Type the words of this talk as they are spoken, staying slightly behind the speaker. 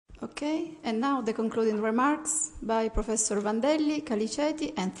Okay, and now the concluding remarks by Professor Vandelli,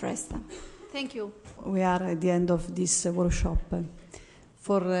 Caliceti, and Fresta. Thank you. We are at the end of this workshop.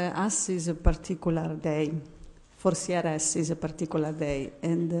 For us is a particular day. For CRS is a particular day.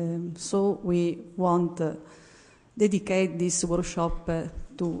 And so we want to dedicate this workshop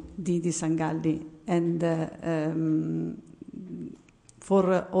to Didi Sangalli. And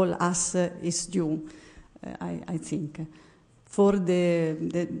for all us is due, I think. For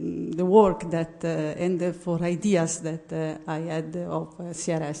the work that and for ideas that I had of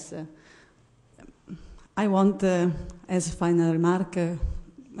CRS. I want, as final remark,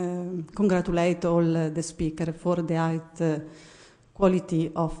 congratulate all the speakers for the high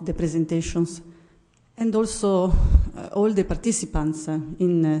quality of the presentations and also all the participants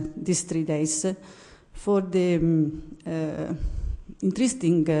in these 3 days for the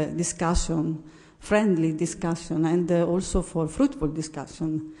interesting discussion, friendly discussion, and also for fruitful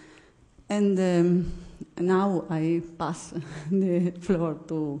discussion. And now I pass the floor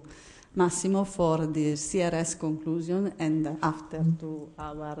to Massimo for the CRS conclusion, and after to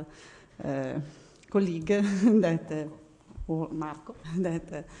our colleague that, or Marco,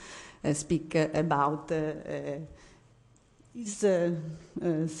 that speak about his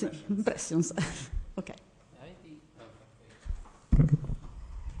impressions. Okay.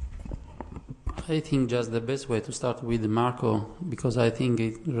 I think just the best way to start with Marco, because I think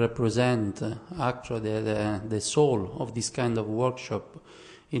it represents actually the soul of this kind of workshop,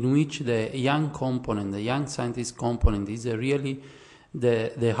 in which the young component, the young scientist component, is really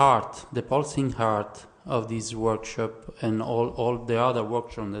the heart, the pulsing heart of this workshop and all the other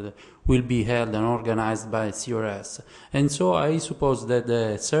workshops that will be held and organized by CRS. And so I suppose that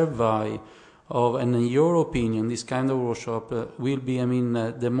the survey of, and in your opinion, this kind of workshop will be,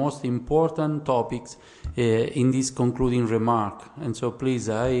 the most important topics in this concluding remark. And so please,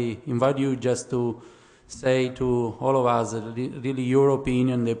 I invite you just to say to all of us really your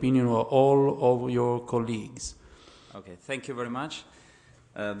opinion, the opinion of all of your colleagues. Okay, thank you very much.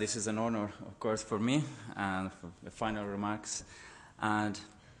 This is an honor, of course, for me, and for the final remarks. And,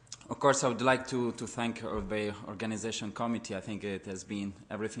 of course, I would like to thank the organization committee. I think it has been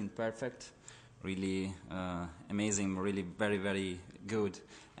everything perfect, really amazing, really very, very good.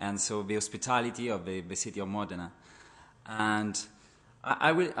 And so the hospitality of the city of Modena. And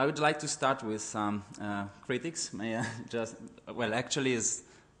I would like to start with some critics. Actually is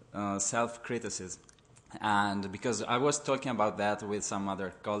self-criticism. And because I was talking about that with some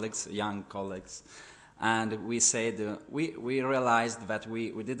other colleagues, young colleagues, and we said, we realized that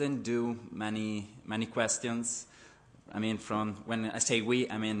we didn't do many questions. From, when I say we,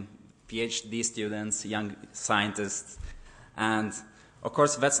 PhD students, young scientists. And of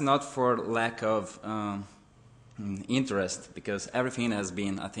course, that's not for lack of interest, because everything has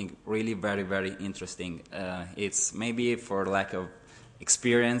been, I think, really very, very interesting. It's maybe for lack of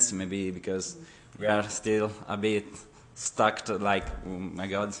experience, maybe because we are still a bit stuck to, like, oh my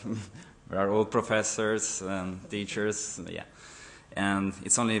God, we are all professors and teachers, yeah. And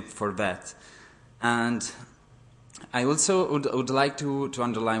it's only for that. And I also would like to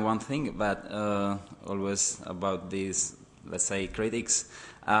underline one thing that always about these, let's say, critics.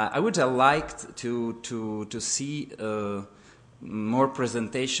 I would have liked to see more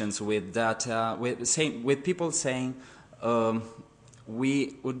presentations with data, with people saying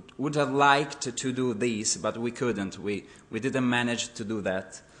we would have liked to do this, but we couldn't. We didn't manage to do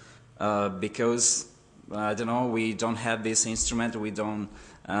that because I don't know. We don't have this instrument. We don't.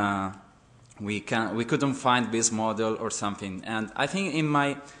 We couldn't find this model or something. And I think in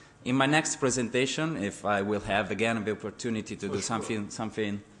my next presentation, if I will have again the opportunity to do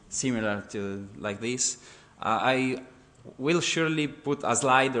something similar to like this, I will surely put a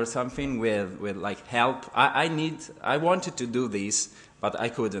slide or something with like help. I wanted to do this, but I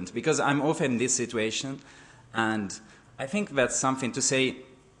couldn't because I'm often in this situation, and I think that's something to say.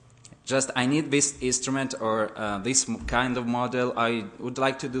 Just I need this instrument or this kind of model. I would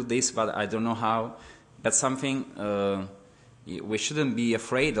like to do this, but I don't know how. That's something we shouldn't be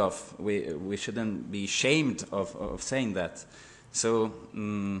afraid of. We shouldn't be ashamed of saying that. So,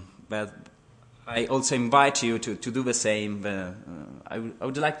 but I also invite you to do the same. I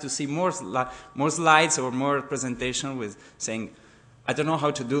would like to see more slides or more presentation with saying, I don't know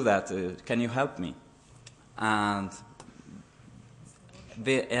how to do that. Can you help me? And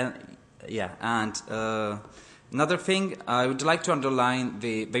another thing, I would like to underline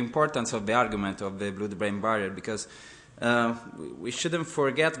the importance of the argument of the blood-brain barrier, because we shouldn't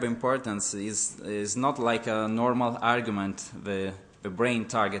forget the importance. Is not like a normal argument, the brain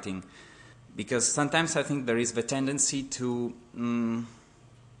targeting, because sometimes I think there is the tendency to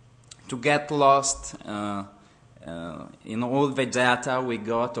to get lost in all the data we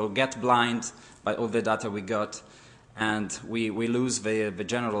got, or get blind by all the data we got, and we lose the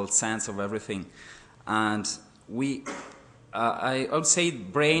general sense of everything. And I would say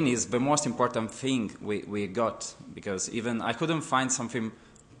brain is the most important thing we got, because even I couldn't find something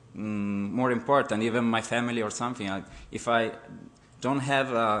more important, even my family or something. If I don't have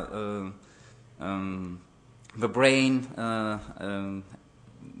the brain,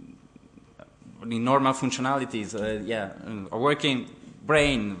 the normal functionalities, a working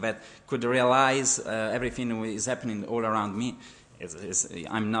brain that could realize everything is happening all around me,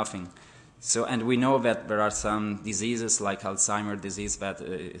 I'm nothing. So, and we know that there are some diseases like Alzheimer's disease that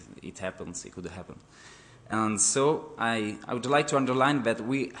it could happen. And so I would like to underline that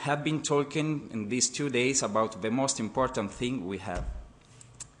we have been talking in these 2 days about the most important thing we have.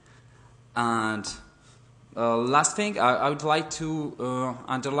 And last thing, I would like to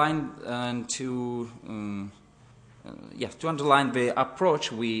underline to underline the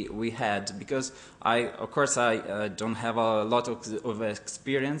approach we had, because of course I don't have a lot of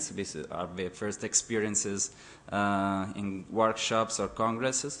experience. These are the first experiences in workshops or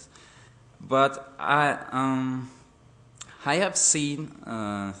congresses, but I have seen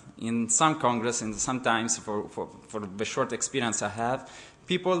in some congresses, and sometimes for the short experience I have,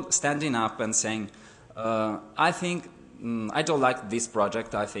 people standing up and saying, I think I don't like this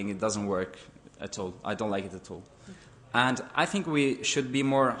project, I think it doesn't work at all, I don't like it at all. And I think we should be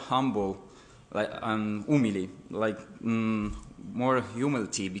more humble, like umili, like more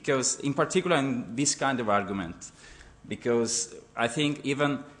humility, because in particular in this kind of argument, because I think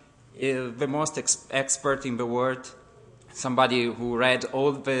even the most expert in the world, somebody who read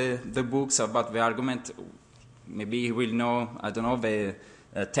all the books about the argument, maybe he will know, I don't know, the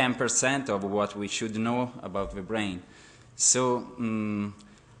 10% of what we should know about the brain. So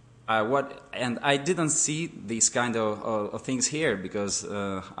and I didn't see these kind of things here, because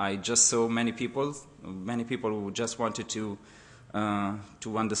I just saw many people who just wanted to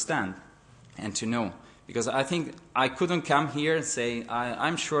understand and to know. Because I think I couldn't come here and say,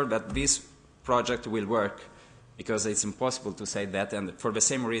 I'm sure that this project will work, because it's impossible to say that, and for the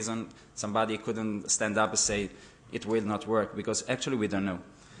same reason somebody couldn't stand up and say it will not work, because actually we don't know.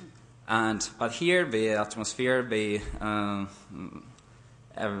 But here the atmosphere,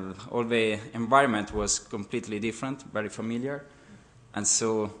 all the environment was completely different, very familiar, and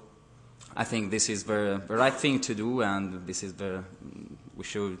so I think this is the right thing to do, and we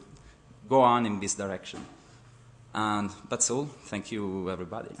should go on in this direction. And that's all. Thank you,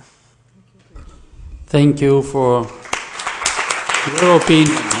 everybody. Thank you for your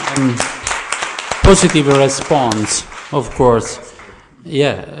opinion and positive response, of course.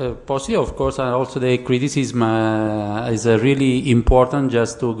 Yeah, positive, of course, and also the criticism is really important,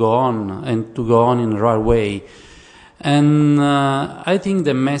 just to go on and to go on in the right way. And I think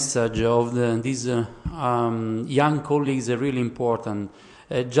the message of these young colleagues is really important,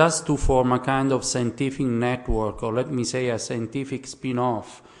 just to form a kind of scientific network, or let me say a scientific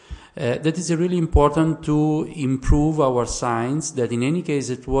spin-off. That is really important to improve our science, that in any case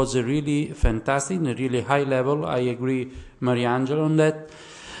it was a really fantastic and a really high level. I agree, Mariangela, on that.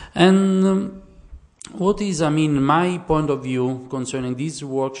 And what is, my point of view concerning this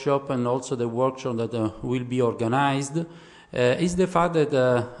workshop, and also the workshop that will be organized, is the fact that,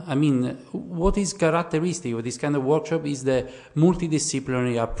 what is characteristic of this kind of workshop is the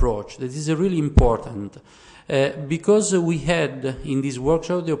multidisciplinary approach. That is really important. Because we had in this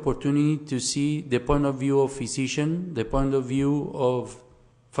workshop the opportunity to see the point of view of physicians, the point of view of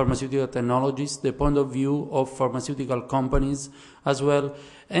pharmaceutical technologists, the point of view of pharmaceutical companies as well.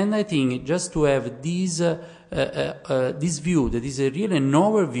 And I think just to have this view, that is a really an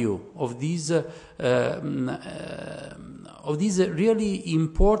overview of this really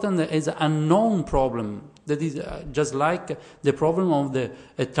important as unknown problem, that is just like the problem of the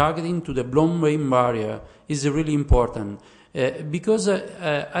targeting to the blood-brain barrier is really important. Because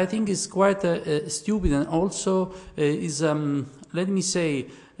I think it's quite stupid, and also is, let me say,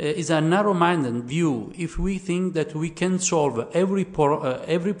 is a narrow-minded view if we think that we can solve every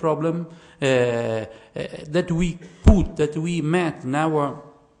problem that we met in our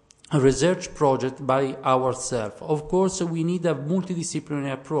research project by ourselves. Of course, we need a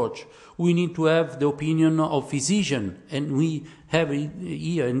multidisciplinary approach. We need to have the opinion of physicians, and we have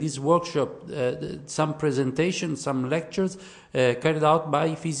here in this workshop some presentations, some lectures carried out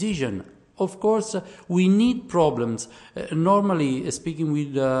by physicians. Of course, we need problems. Normally, speaking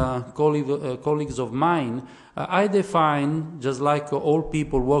with colleagues of mine, I define, just like all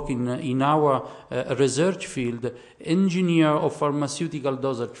people working in our research field, engineer of pharmaceutical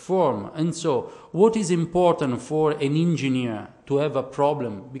dosage form. And so, what is important for an engineer to have a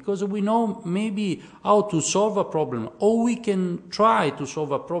problem? Because we know maybe how to solve a problem, or we can try to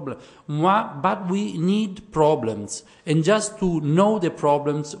solve a problem, but we need problems. And just to know the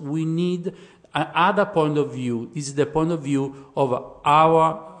problems, we need another point of view. This is the point of view of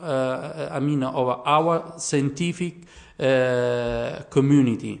our of our scientific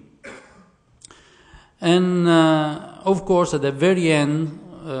community. And of course, at the very end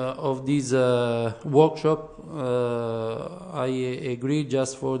of this workshop, I agree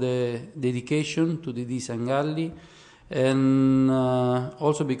just for the dedication to Didi Sangalli, and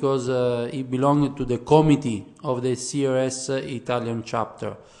also because he belonged to the committee of the CRS Italian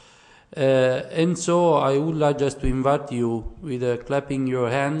chapter. And so I would like just to invite you with clapping your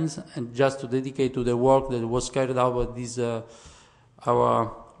hands and just to dedicate to the work that was carried out by these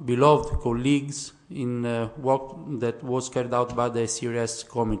our beloved colleagues in work that was carried out by the CRS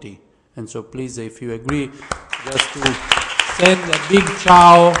committee. And so please, if you agree, just to send a big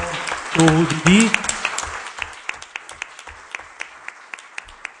ciao to Didi.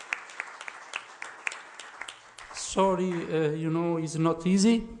 Sorry, it's not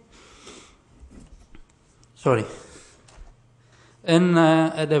easy. Sorry. And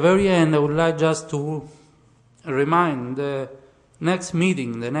at the very end, I would like just to remind the next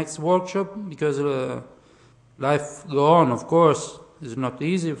meeting, the next workshop, because life goes on, of course. It's not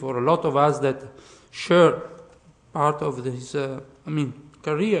easy for a lot of us that share part of this,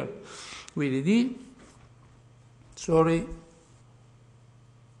 career with Didi. Sorry.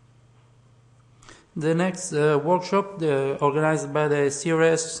 The next workshop, organized by the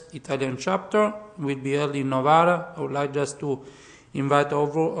CRS Italian chapter, will be held in Novara. I would like just to invite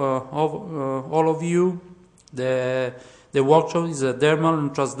all of you. The workshop is dermal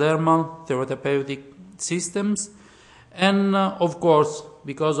and transdermal therapeutic systems. And of course,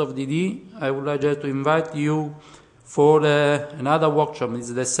 because of Didi, I would like just to invite you for another workshop.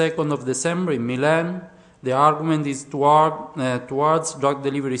 It's the 2nd of December in Milan. The argument is towards drug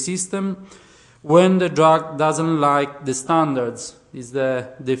delivery system when the drug doesn't like the standards. Is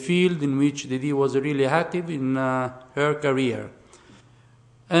the field in which Didi was really active in her career.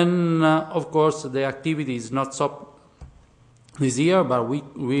 And of course the activity is not stopped this year, but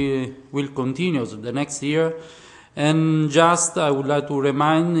we will continue the next year. And just I would like to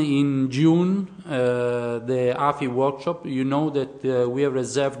remind, in June, the AFI workshop, you know that we have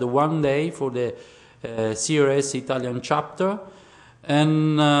reserved 1 day for the CRS Italian chapter.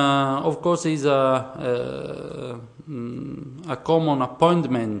 And of course is a common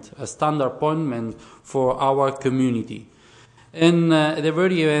appointment, a standard appointment for our community. And at the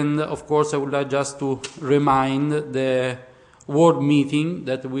very end, of course, I would like just to remind the World Meeting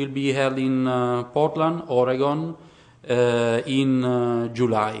that will be held in Portland, Oregon, in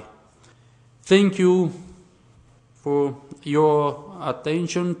July. Thank you for your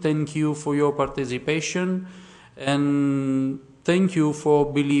attention, thank you for your participation, and thank you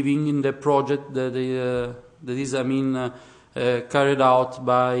for believing in the project that is carried out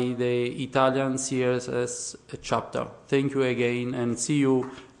by the Italian CRS chapter. Thank you again, and see you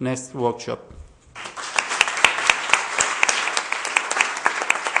next workshop.